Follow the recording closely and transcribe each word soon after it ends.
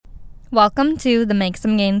Welcome to the Make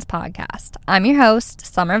Some Gains podcast. I'm your host,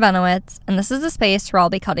 Summer Venowitz, and this is a space where I'll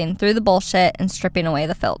be cutting through the bullshit and stripping away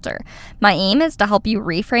the filter. My aim is to help you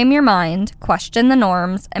reframe your mind, question the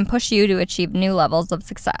norms, and push you to achieve new levels of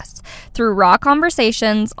success. Through raw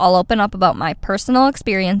conversations, I'll open up about my personal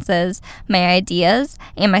experiences, my ideas,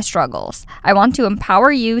 and my struggles. I want to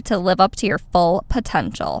empower you to live up to your full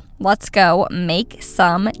potential. Let's go make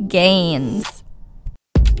some gains.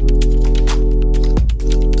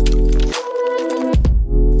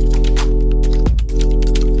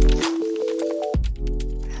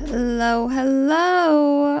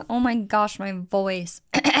 Hello. Oh my gosh, my voice.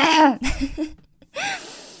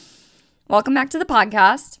 Welcome back to the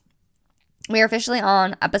podcast. We are officially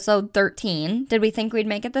on episode 13. Did we think we'd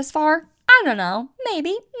make it this far? I don't know.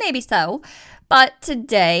 Maybe so. But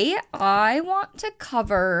today, I want to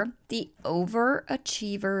cover the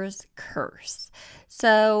overachiever's curse.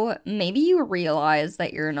 So maybe you realize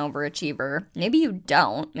that you're an overachiever. Maybe you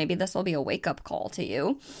don't. Maybe this will be a wake-up call to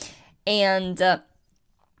you. And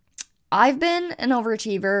I've been an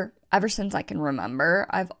overachiever ever since I can remember.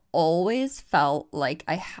 I've always felt like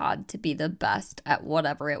I had to be the best at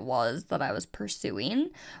whatever it was that I was pursuing,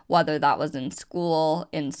 whether that was in school,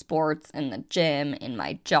 in sports, in the gym, in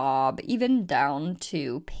my job, even down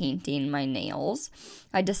to painting my nails.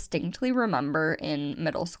 I distinctly remember in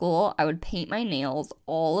middle school, I would paint my nails,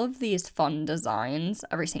 all of these fun designs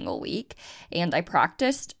every single week, and I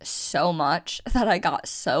practiced so much that I got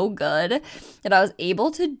so good that I was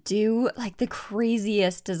able to do like the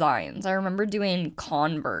craziest designs. I remember doing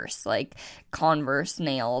Converse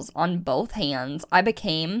nails on both hands. I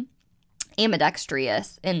became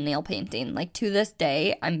ambidextrous in nail painting. Like to this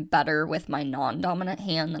day, I'm better with my non-dominant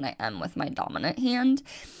hand than I am with my dominant hand.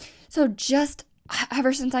 So just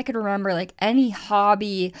ever since I could remember, like any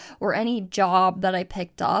hobby or any job that I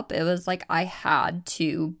picked up, it was like I had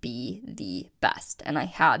to be the best and I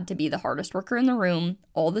had to be the hardest worker in the room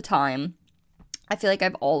all the time. I feel like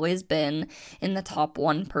I've always been in the top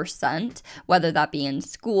 1%, whether that be in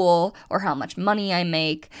school or how much money I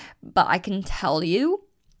make. But I can tell you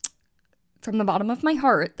from the bottom of my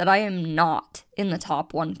heart that I am not in the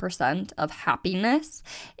top 1% of happiness.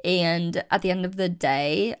 And at the end of the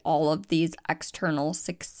day, all of these external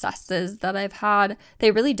successes that I've had, they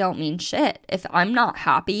really don't mean shit. If I'm not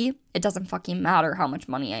happy, it doesn't fucking matter how much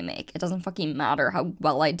money I make. It doesn't fucking matter how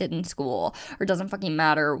well I did in school, or it doesn't fucking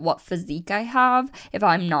matter what physique I have if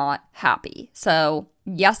I'm not happy. So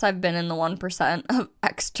yes, I've been in the 1% of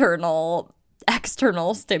external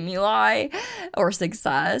stimuli or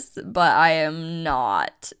success, but I am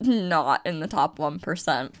not in the top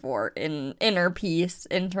 1% for inner peace,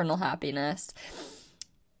 internal happiness.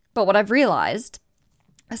 But what I've realized,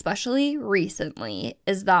 especially recently,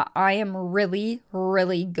 is that I am really,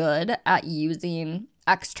 really good at using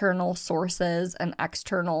external sources and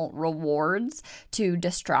external rewards to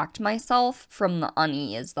distract myself from the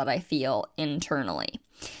unease that I feel internally.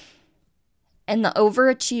 And the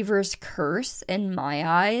overachiever's curse, in my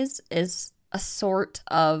eyes, is a sort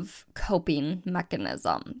of coping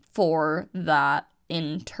mechanism for that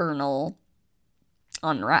internal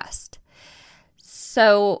unrest.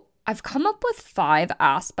 So I've come up with 5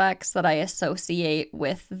 aspects that I associate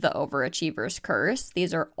with the overachiever's curse.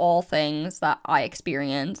 These are all things that I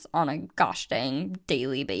experience on a gosh dang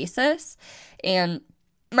daily basis. And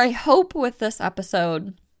my hope with this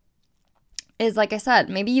episode is, like I said,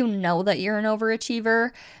 maybe you know that you're an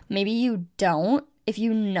overachiever, maybe you don't. If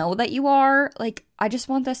you know that you are, like, I just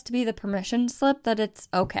want this to be the permission slip that it's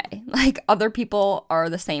okay. Like, other people are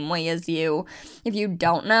the same way as you. If you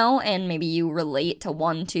don't know, and maybe you relate to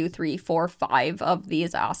 1, 2, 3, 4, 5 of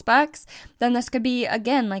these aspects, then this could be,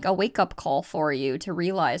 again, like a wake-up call for you to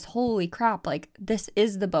realize, holy crap, like, this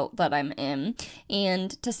is the boat that I'm in,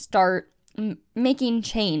 and to start making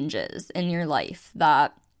changes in your life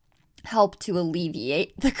that help to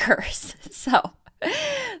alleviate the curse. So,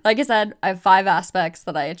 like I said, I have 5 aspects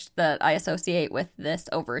that I associate with this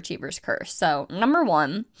overachiever's curse. So, number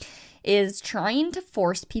 1 is trying to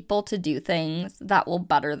force people to do things that will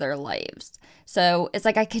better their lives. So, it's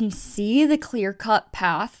like I can see the clear-cut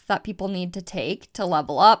path that people need to take to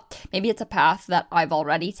level up. Maybe it's a path that I've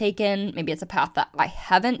already taken. Maybe it's a path that I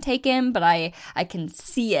haven't taken, but I can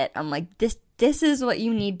see it. I'm like, this is what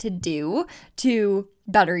you need to do to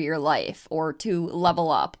better your life or to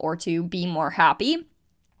level up or to be more happy.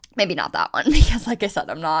 Maybe not that one, because like I said,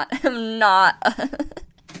 I am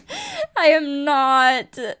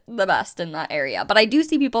not the best in that area. But I do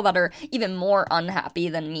see people that are even more unhappy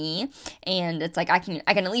than me, and it's like I can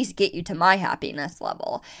at least get you to my happiness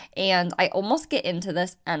level. And I almost get into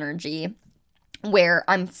this energy where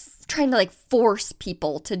I'm trying to like force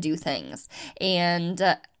people to do things. And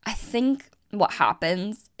I think what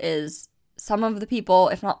happens is some of the people,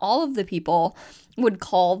 if not all of the people, would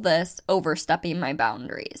call this overstepping my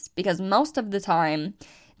boundaries, because most of the time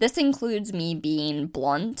this includes me being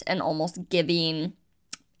blunt and almost giving,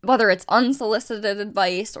 whether it's unsolicited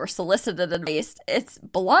advice or solicited advice, it's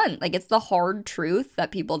blunt. Like, it's the hard truth that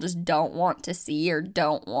people just don't want to see or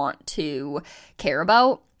don't want to care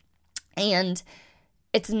about. And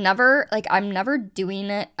it's never, like, I'm never doing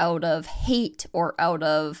it out of hate or out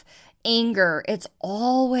of anger. It's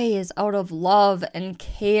always out of love and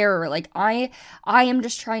care. Like, I am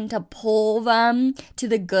just trying to pull them to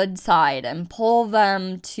the good side and pull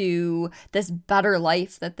them to this better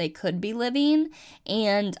life that they could be living.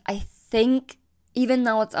 And I think even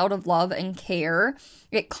though it's out of love and care,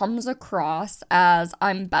 it comes across as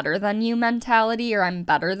I'm better than you mentality, or I'm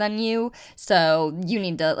better than you, so you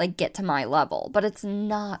need to like get to my level. But it's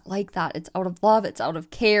not like that. It's out of love, it's out of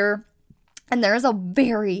care. And there is a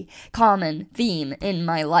very common theme in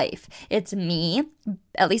my life. It's me,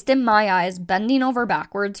 at least in my eyes, bending over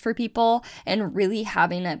backwards for people and really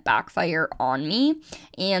having it backfire on me.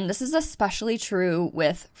 And this is especially true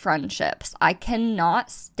with friendships. I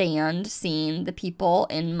cannot stand seeing the people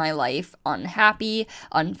in my life unhappy,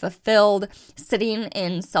 unfulfilled, sitting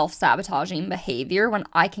in self-sabotaging behavior when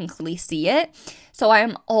I can clearly see it. So I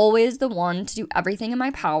am always the one to do everything in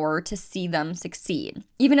my power to see them succeed.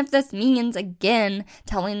 Even if this means, again,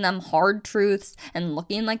 telling them hard truths and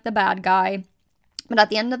looking like the bad guy. But at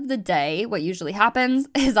the end of the day, what usually happens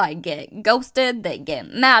is I get ghosted, they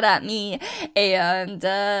get mad at me, and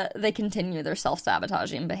they continue their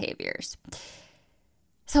self-sabotaging behaviors.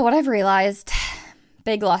 So what I've realized,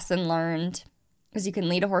 big lesson learned, is you can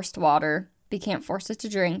lead a horse to water, but you can't force it to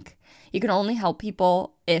drink. You can only help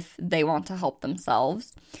people if they want to help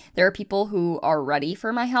themselves. There are people who are ready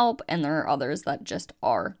for my help, and there are others that just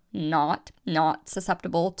are not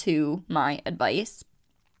susceptible to my advice.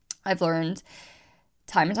 I've learned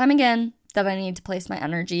time and time again that I need to place my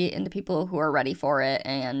energy into people who are ready for it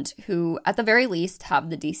and who, at the very least, have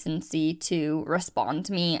the decency to respond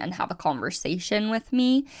to me and have a conversation with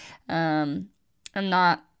me. And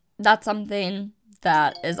that's something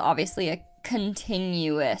that is obviously a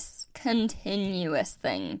continuous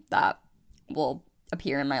thing that will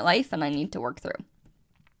appear in my life and I need to work through.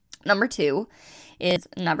 Number 2 is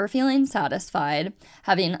never feeling satisfied,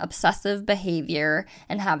 having obsessive behavior,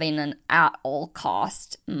 and having an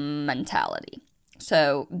at-all-cost mentality.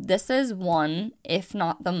 So this is one, if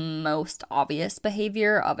not the most obvious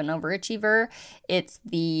behavior of an overachiever. It's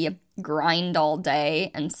the grind all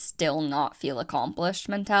day and still not feel accomplished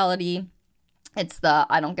mentality. It's the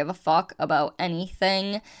I don't give a fuck about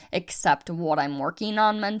anything except what I'm working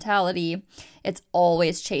on mentality. It's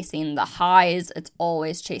always chasing the highs. It's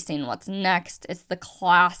always chasing what's next. It's the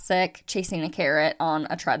classic chasing a carrot on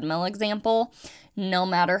a treadmill example. No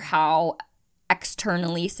matter how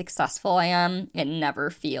externally successful I am, it never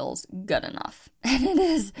feels good enough. And it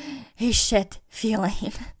is a shit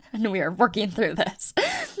feeling. And we are working through this.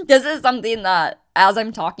 This is something that, as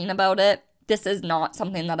I'm talking about it, this is not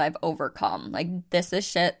something that I've overcome. Like, this is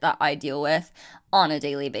shit that I deal with on a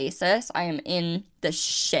daily basis. I am in the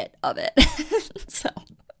shit of it. So,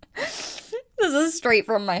 this is straight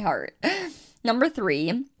from my heart. Number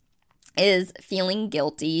 3 is feeling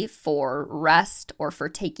guilty for rest or for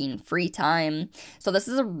taking free time. So this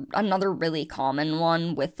is another really common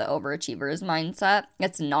one with the overachiever's mindset.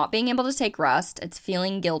 It's not being able to take rest. It's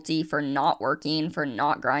feeling guilty for not working, for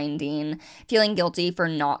not grinding, feeling guilty for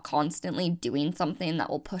not constantly doing something that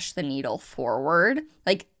will push the needle forward.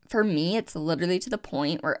 Like, for me, it's literally to the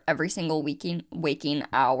point where every single waking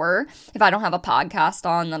hour, if I don't have a podcast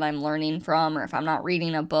on that I'm learning from, or if I'm not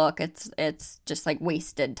reading a book, it's just like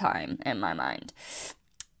wasted time in my mind.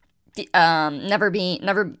 Never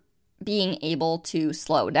being able to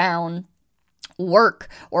slow down. Work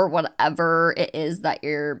or whatever it is that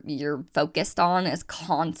you're focused on is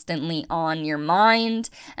constantly on your mind,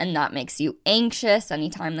 and that makes you anxious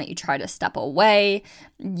anytime that you try to step away.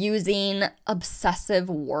 Using obsessive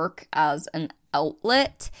work as an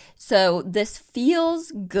outlet. So this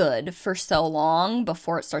feels good for so long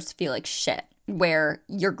before it starts to feel like shit, where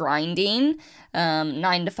you're grinding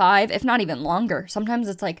 9 to 5, if not even longer. Sometimes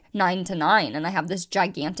it's like 9 to 9, and I have this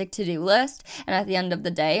gigantic to-do list, and at the end of the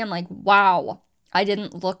day, I'm like, wow, I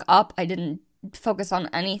didn't look up, I didn't focus on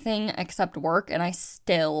anything except work, and I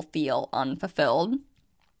still feel unfulfilled.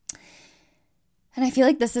 And I feel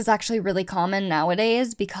like this is actually really common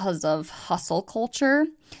nowadays because of hustle culture.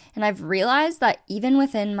 And I've realized that even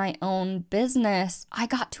within my own business, I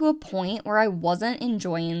got to a point where I wasn't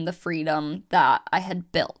enjoying the freedom that I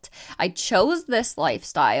had built. I chose this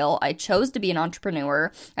lifestyle. I chose to be an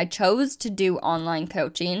entrepreneur. I chose to do online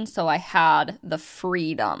coaching. So I had the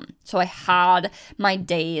freedom. So I had my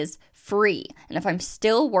days free. And if I'm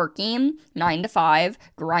still working 9 to 5,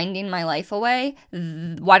 grinding my life away,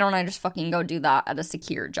 why don't I just fucking go do that at a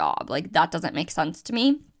secure job? Like, that doesn't make sense to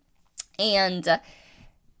me. And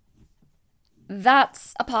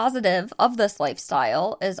that's a positive of this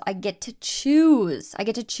lifestyle, is I get to choose. I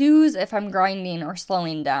get to choose if I'm grinding or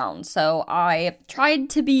slowing down. So I tried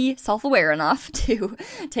to be self-aware enough to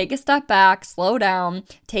take a step back, slow down,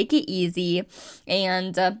 take it easy,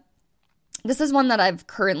 and this is one that I've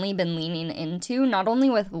currently been leaning into, not only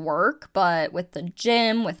with work, but with the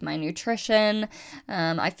gym, with my nutrition.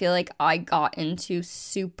 I feel like I got into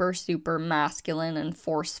super, super masculine and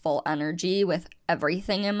forceful energy with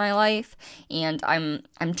everything in my life. And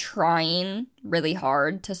I'm trying really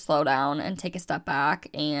hard to slow down and take a step back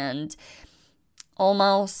and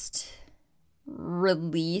almost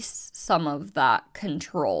release some of that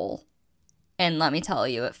control. And let me tell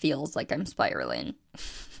you, it feels like I'm spiraling.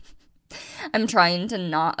 I'm trying to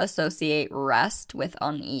not associate rest with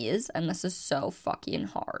unease, and this is so fucking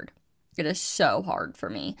hard. It is so hard for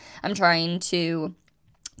me. I'm trying to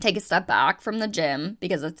take a step back from the gym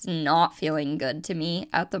because it's not feeling good to me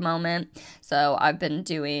at the moment. So I've been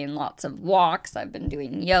doing lots of walks. I've been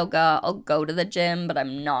doing yoga. I'll go to the gym, but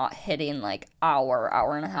I'm not hitting like hour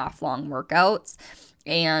and a half long workouts.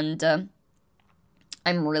 And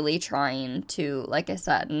I'm really trying to, like I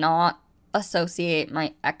said, not associate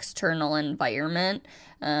my external environment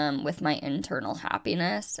with my internal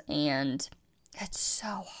happiness, and it's so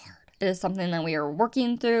hard. It is something that we are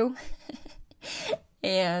working through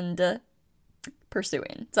and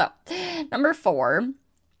pursuing. So, number 4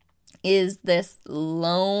 is this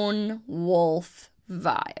lone wolf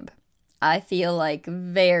vibe. I feel like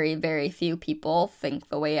very, very few people think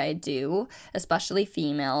the way I do, especially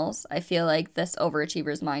females. I feel like this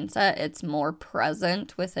overachiever's mindset, it's more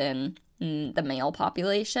present within the male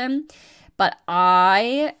population, but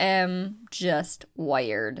I am just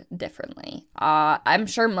wired differently. I'm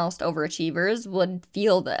sure most overachievers would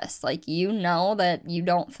feel this. Like, you know that you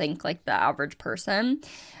don't think like the average person.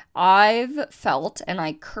 I've felt, and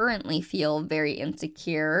I currently feel, very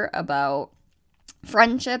insecure about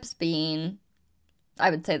friendships being, I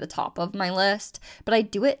would say, the top of my list, but I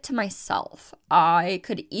do it to myself. I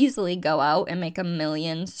could easily go out and make 1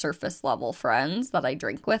 million surface level friends that I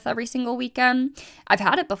drink with every single weekend. I've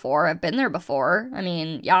had it before. I've been there before. I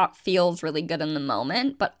mean, yeah, it feels really good in the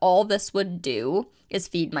moment, but all this would do is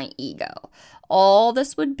feed my ego. All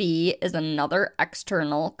this would be is another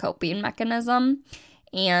external coping mechanism,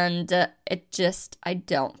 and it just, I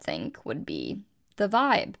don't think, would be the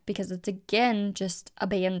vibe, because it's, again, just a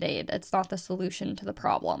band-aid. It's not the solution to the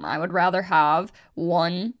problem. I would rather have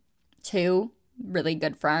 1, 2 really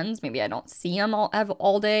good friends. Maybe I don't see them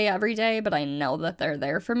all day, every day, but I know that they're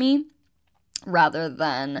there for me, rather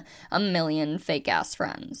than 1 million fake-ass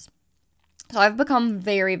friends. So I've become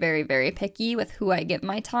very, very, very picky with who I give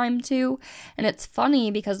my time to. And it's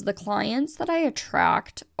funny because the clients that I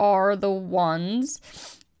attract are the ones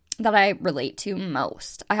that I relate to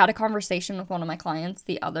most. I had a conversation with one of my clients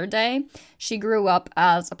the other day. She grew up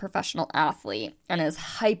as a professional athlete and is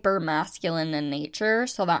hyper masculine in nature.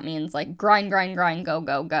 So that means like grind, go,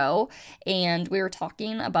 go, go. And we were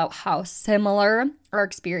talking about how similar our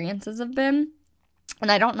experiences have been.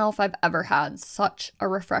 And I don't know if I've ever had such a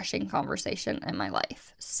refreshing conversation in my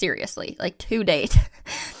life. Seriously, like, to date.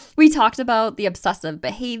 We talked about the obsessive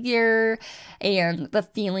behavior and the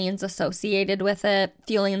feelings associated with it,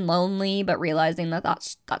 feeling lonely, but realizing that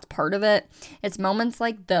that's part of it. It's moments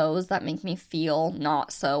like those that make me feel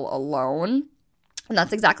not so alone. And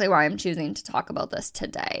that's exactly why I'm choosing to talk about this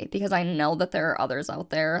today, because I know that there are others out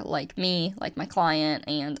there like me, like my client,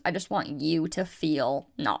 and I just want you to feel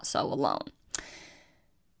not so alone.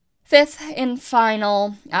 5th and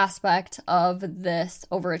final aspect of this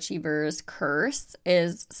overachiever's curse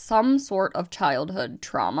is some sort of childhood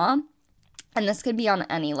trauma. And this could be on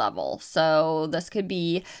any level. So this could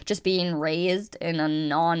be just being raised in a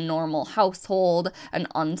non-normal household, an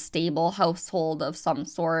unstable household of some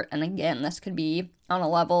sort. And again, this could be on a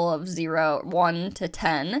level of 1 to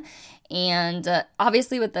 10. And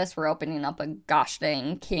obviously with this, we're opening up a gosh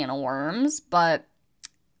dang can of worms. But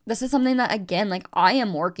this is something that, again, like, I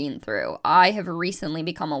am working through. I have recently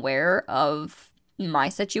become aware of my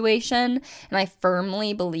situation. And I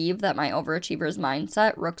firmly believe that my overachiever's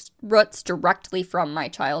mindset roots directly from my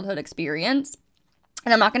childhood experience.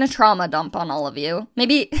 And I'm not going to trauma dump on all of you.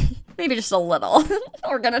 Maybe just a little.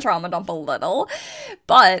 We're going to trauma dump a little.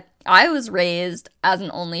 But I was raised as an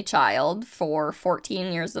only child for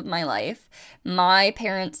 14 years of my life. My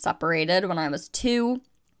parents separated when I was 2.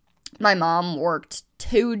 My mom worked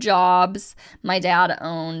 2 jobs. My dad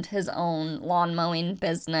owned his own lawn mowing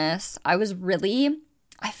business. I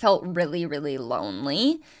felt really, really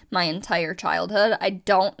lonely my entire childhood. I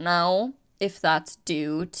don't know if that's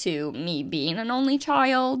due to me being an only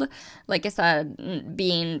child. Like I said,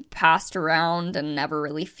 being passed around and never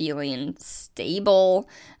really feeling stable.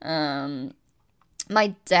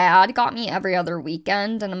 My dad got me every other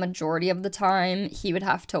weekend, and a majority of the time he would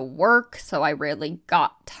have to work, so I rarely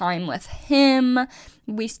got time with him.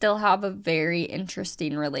 We still have a very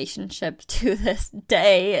interesting relationship to this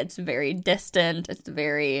day. It's very distant. It's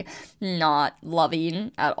very not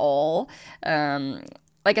loving at all.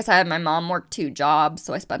 Like I said, my mom worked 2 jobs,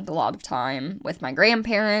 so I spent a lot of time with my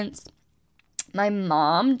grandparents. My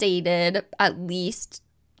mom dated at least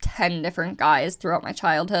 10 different guys throughout my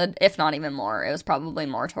childhood, if not even more. It was probably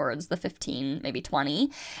more towards the 15, maybe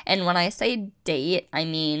 20. And when I say date, I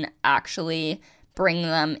mean actually bring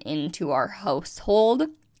them into our household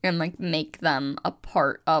and like make them a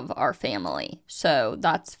part of our family. So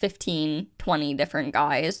that's 15, 20 different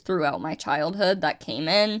guys throughout my childhood that came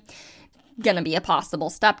in. Gonna be a possible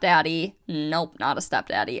stepdaddy. Nope, not a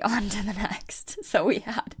stepdaddy. On to the next. So we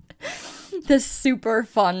had this super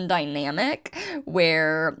fun dynamic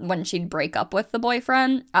where when she'd break up with the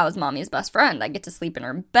boyfriend, I was mommy's best friend. I get to sleep in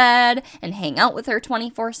her bed and hang out with her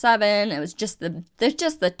 24/7. It was just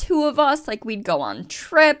the 2 of us. Like, we'd go on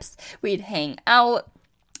trips, we'd hang out.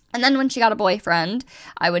 And then when she got a boyfriend,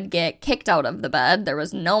 I would get kicked out of the bed. There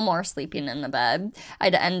was no more sleeping in the bed.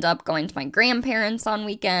 I'd end up going to my grandparents on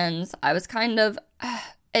weekends. I was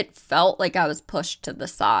it felt like I was pushed to the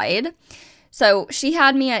side. So she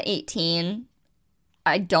had me at 18.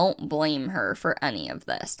 I don't blame her for any of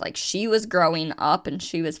this. Like, she was growing up and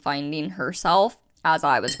she was finding herself as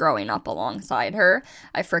I was growing up alongside her.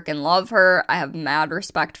 I freaking love her. I have mad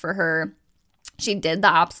respect for her. She did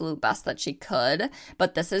the absolute best that she could,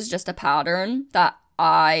 but this is just a pattern that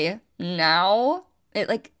I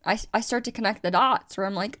start to connect the dots where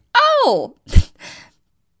I'm like, oh,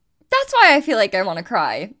 that's why I feel like I want to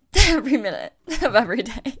cry every minute of every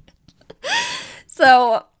day.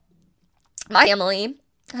 So my family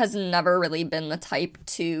has never really been the type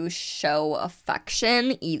to show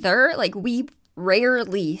affection either. Like, we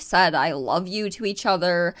rarely said I love you to each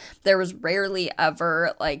other. There was rarely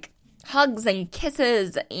ever like hugs and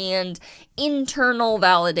kisses and internal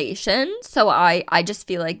validation. So I just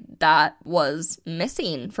feel like that was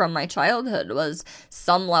missing from my childhood, was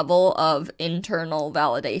some level of internal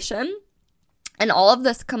validation. And all of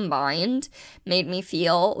this combined made me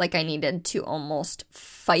feel like I needed to almost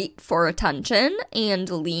fight for attention and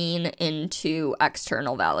lean into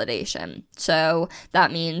external validation. So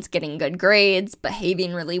that means getting good grades,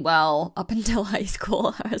 behaving really well. Up until high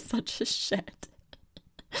school, I was such a shit.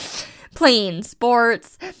 Playing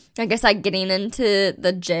sports, getting into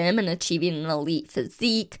the gym and achieving an elite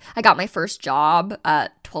physique. I got my first job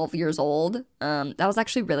at 12 years old. That was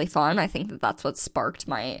actually really fun. I think that's what sparked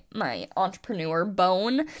my entrepreneur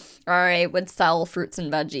bone. I would sell fruits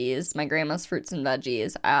and veggies, my grandma's fruits and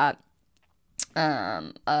veggies at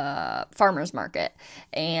farmer's market.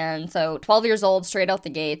 And so 12 years old, straight out the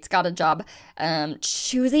gates, got a job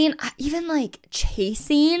chasing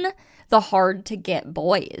the hard to get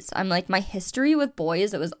boys. I'm like, my history with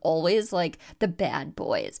boys, it was always like the bad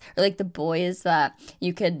boys, or like the boys that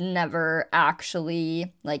you could never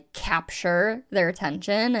actually like capture their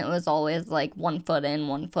attention. It was always like 1 foot in,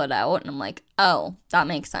 1 foot out. And I'm like, oh, that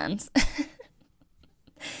makes sense.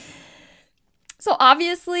 So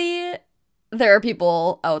obviously there are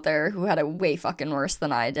people out there who had it way fucking worse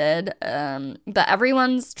than I did, but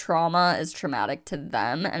everyone's trauma is traumatic to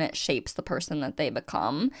them, and it shapes the person that they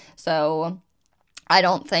become. So I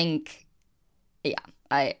don't think,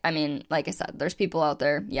 I mean, like I said, there's people out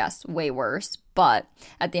there, yes, way worse, but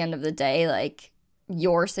at the end of the day, like,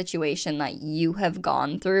 your situation that you have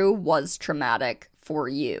gone through was traumatic for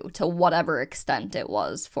you, to whatever extent it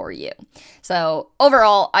was for you. So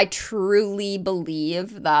overall, I truly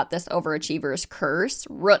believe that this overachiever's curse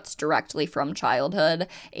roots directly from childhood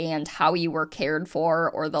and how you were cared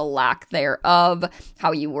for, or the lack thereof,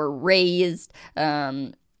 how you were raised,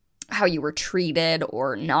 how you were treated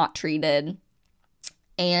or not treated.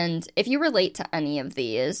 And if you relate to any of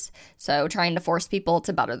these, so trying to force people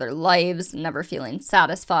to better their lives, never feeling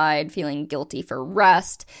satisfied, feeling guilty for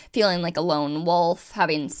rest, feeling like a lone wolf,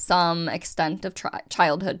 having some extent of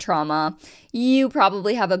childhood trauma, you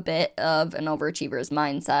probably have a bit of an overachiever's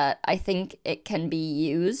mindset. I think it can be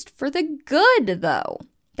used for the good, though.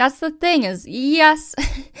 That's the thing is, yes,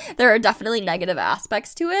 there are definitely negative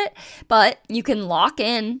aspects to it, but you can lock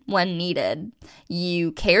in when needed.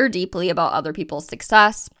 You care deeply about other people's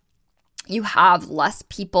success. You have less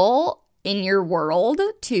people in your world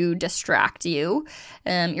to distract you.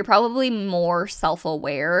 You're probably more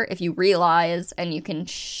self-aware if you realize and you can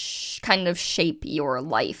kind of shape your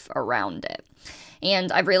life around it.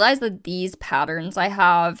 And I've realized that these patterns I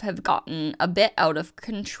have gotten a bit out of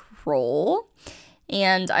control.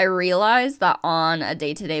 And I realize that on a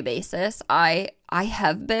day-to-day basis, I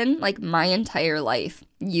have been, like, my entire life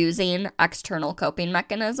using external coping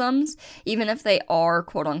mechanisms, even if they are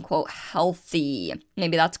quote-unquote healthy.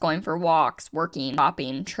 Maybe that's going for walks, working,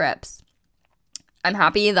 shopping, trips. I'm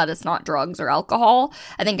happy that it's not drugs or alcohol.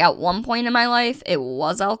 I think at one point in my life, it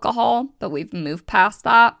was alcohol, but we've moved past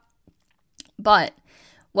that. But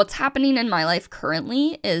what's happening in my life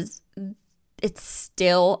currently is it's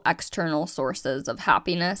still external sources of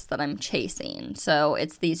happiness that I'm chasing. So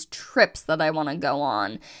it's these trips that I want to go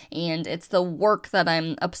on, and it's the work that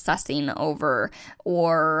I'm obsessing over,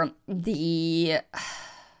 or the,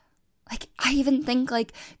 like, I even think,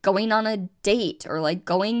 like, going on a date or, like,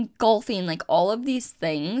 going golfing, like, all of these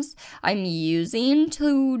things I'm using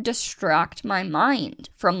to distract my mind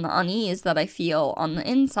from the unease that I feel on the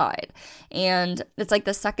inside. And it's like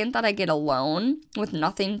the second that I get alone with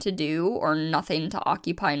nothing to do or nothing to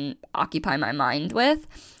occupy my mind with,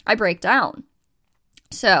 I break down.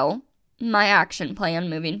 So my action plan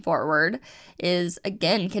moving forward is,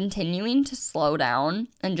 again, continuing to slow down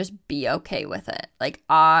and just be okay with it. Like,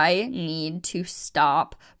 I need to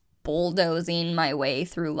stop bulldozing my way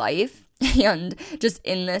through life and just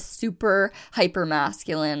in this super hyper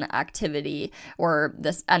masculine activity or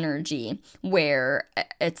this energy where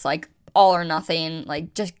it's like all or nothing,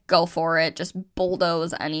 like just go for it, just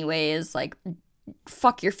bulldoze anyways, like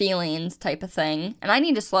fuck your feelings type of thing. And I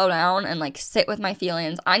need to slow down and like sit with my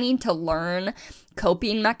feelings. I need to learn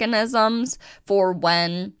coping mechanisms for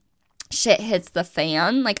when shit hits the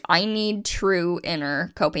fan. Like, I need true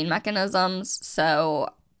inner coping mechanisms. So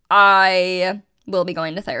I will be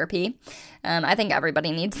going to therapy. I think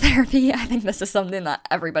everybody needs therapy. I think this is something that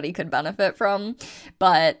everybody could benefit from,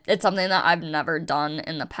 but it's something that I've never done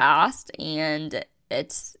in the past, and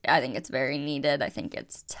I think it's very needed. I think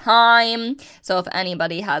it's time. So if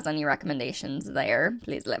anybody has any recommendations there,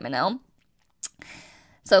 please let me know.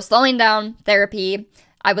 So slowing down, therapy.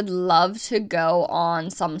 I would love to go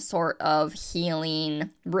on some sort of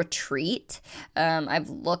healing retreat.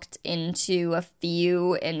 I've looked into a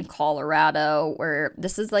few in Colorado where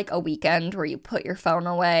this is like a weekend where you put your phone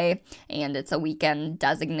away, and it's a weekend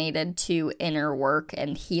designated to inner work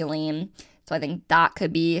and healing. So I think that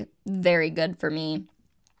could be very good for me.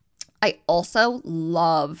 I also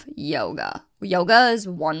love yoga. Yoga is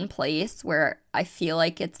one place where I feel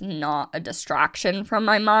like it's not a distraction from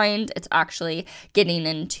my mind. It's actually getting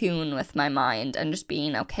in tune with my mind and just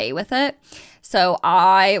being okay with it. So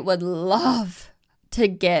I would love to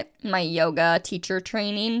get my yoga teacher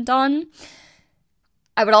training done.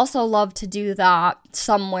 I would also love to do that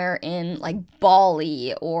somewhere in like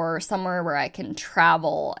Bali or somewhere where I can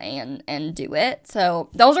travel and do it. So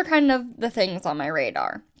those are kind of the things on my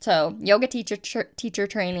radar. So yoga teacher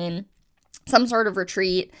training, some sort of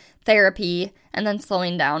retreat, therapy, and then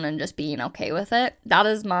slowing down and just being okay with it. That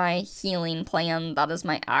is my healing plan. That is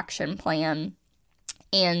my action plan.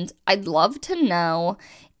 And I'd love to know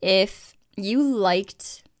if you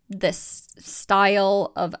liked this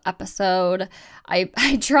style of episode.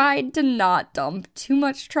 I tried to not dump too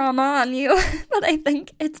much trauma on you, but I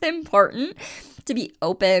think it's important to be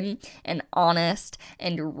open and honest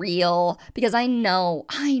and real, because I know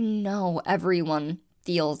everyone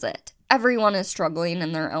feels it. Everyone is struggling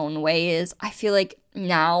in their own ways. I feel like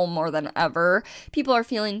now more than ever, people are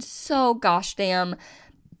feeling so gosh damn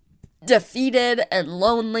defeated and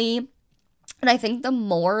lonely. And I think the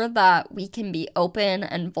more that we can be open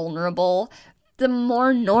and vulnerable, the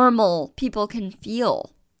more normal people can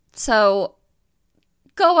feel. So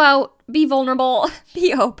go out, be vulnerable,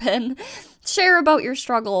 be open, share about your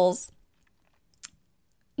struggles.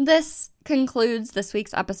 this concludes this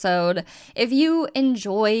week's episode. If you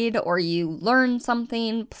enjoyed or you learned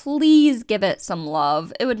something, please give it some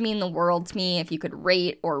love. It would mean the world to me if you could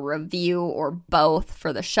rate or review or both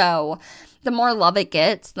for the show. The more love it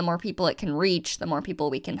gets, the more people it can reach, the more people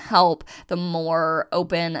we can help, the more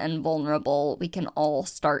open and vulnerable we can all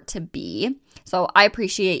start to be. So I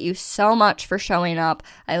appreciate you so much for showing up.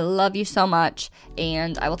 I love you so much,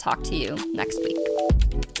 and I will talk to you next week.